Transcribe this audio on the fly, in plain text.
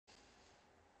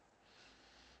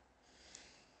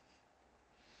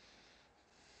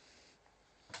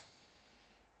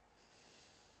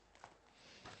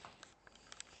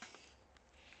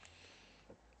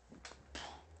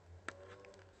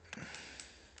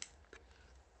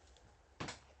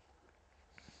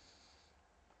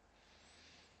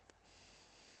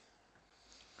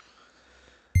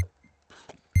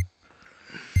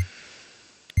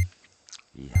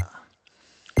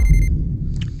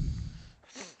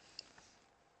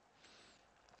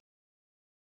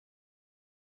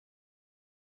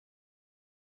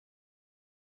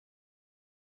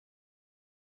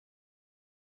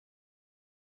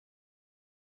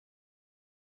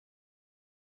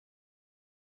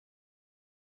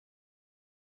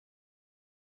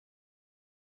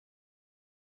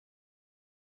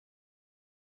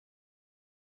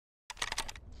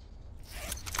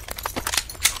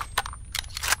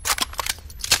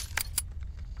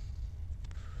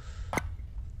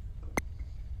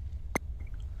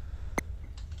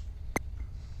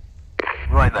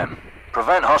Alright then.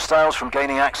 Prevent hostiles from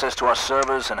gaining access to our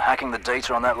servers and hacking the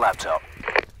data on that laptop.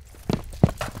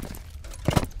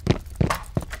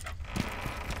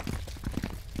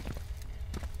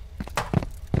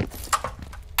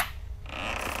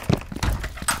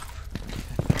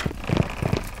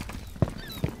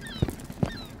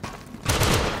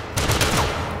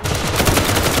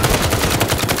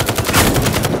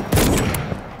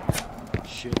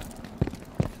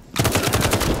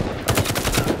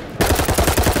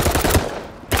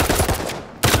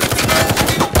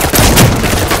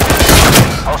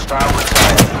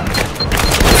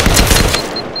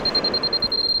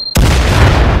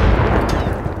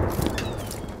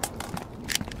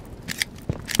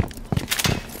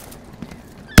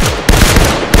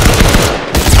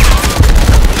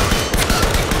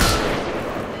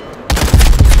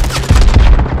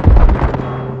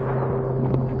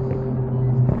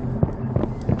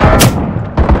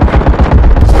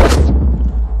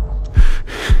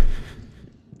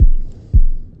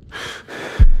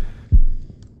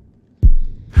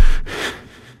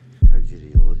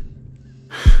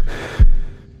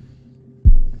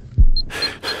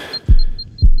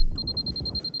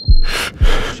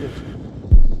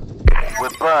 We're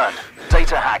burned.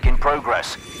 Data hack in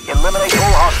progress. Eliminate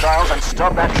all hostiles and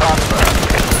stop that transfer.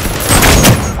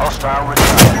 Hostile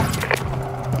returned.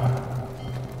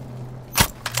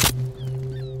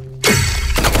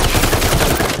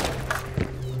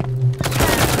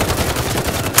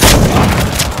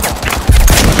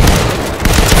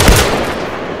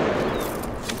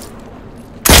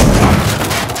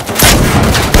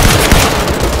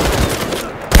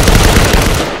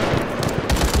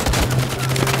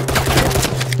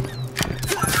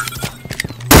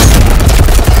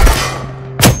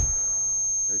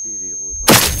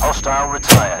 Hostile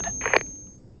retired.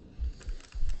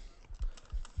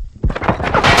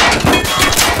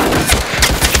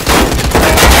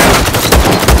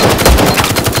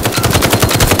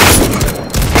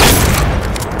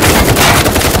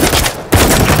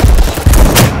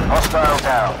 Hostile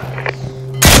down.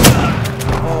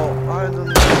 Oh, I don't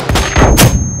know.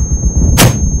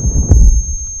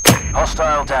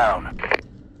 Hostile down.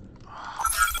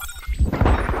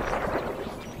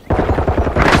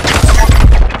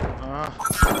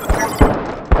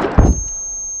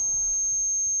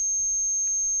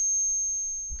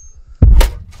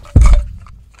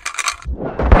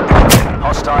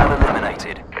 Hostile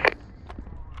eliminated.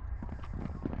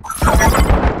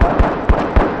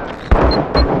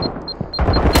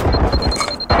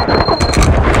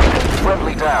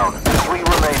 Friendly down. 3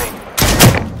 remaining.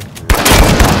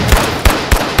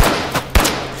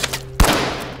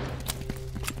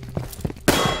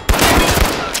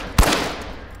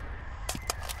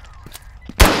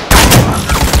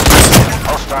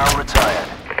 Hostile retired.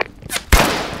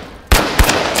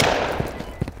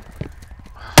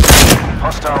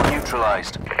 Hostile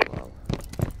neutralized.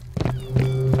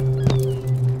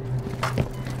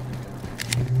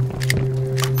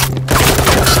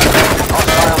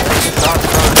 Hostile data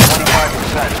transfer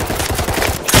 25%.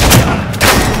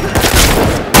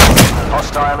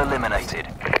 Hostile eliminated.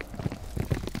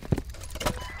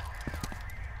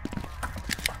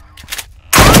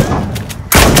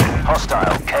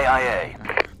 Hostile KIA.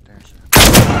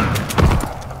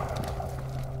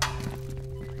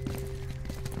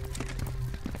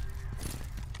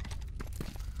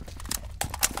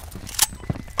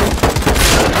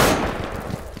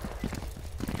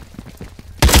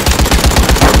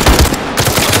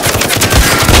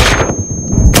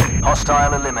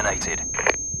 Hostile eliminated.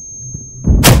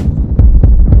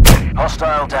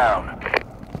 Hostile down.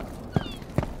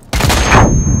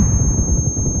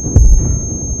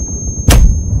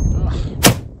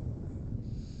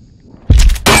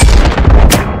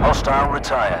 Hostile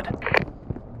retired.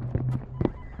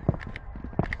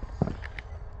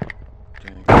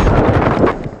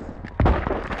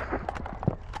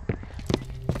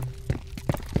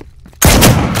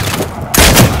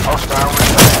 Hostile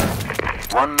retired.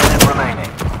 1 minute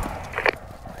remaining.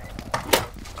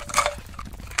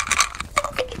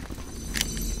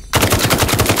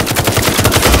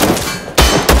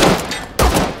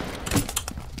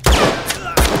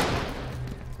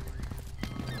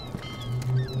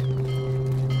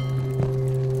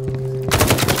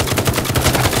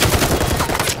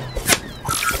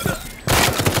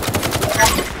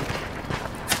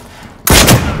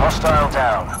 Hostile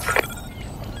down.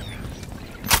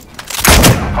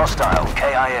 Hostile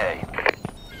KIA.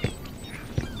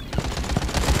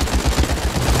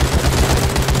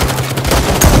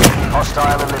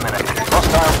 Hostile eliminated.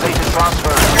 Hostile data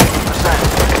transfer 50%.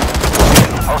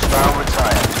 Hostile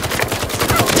retired.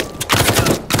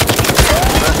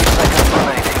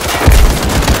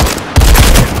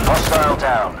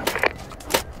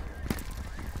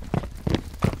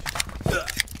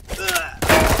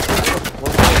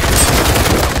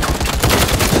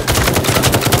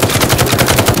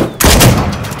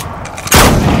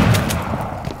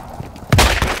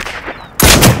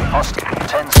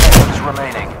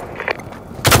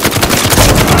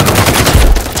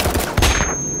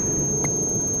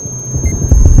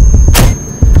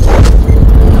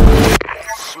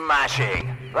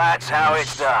 Smashing! That's how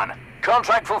it's done.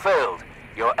 Contract fulfilled.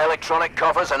 Your electronic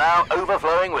coffers are now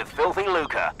overflowing with filthy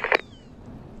lucre.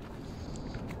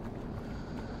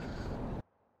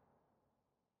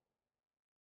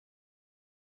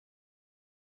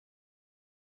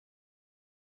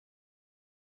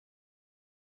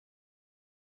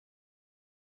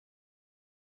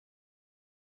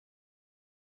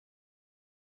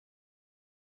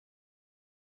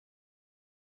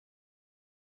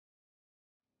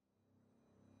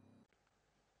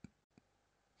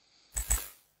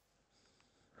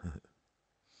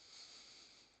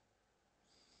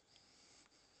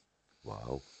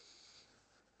 Wow.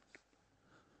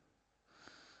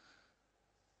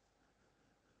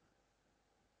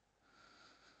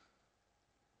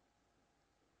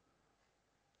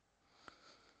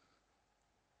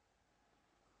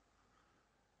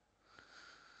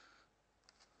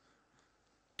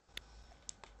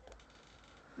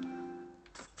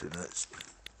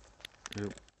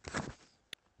 Yep.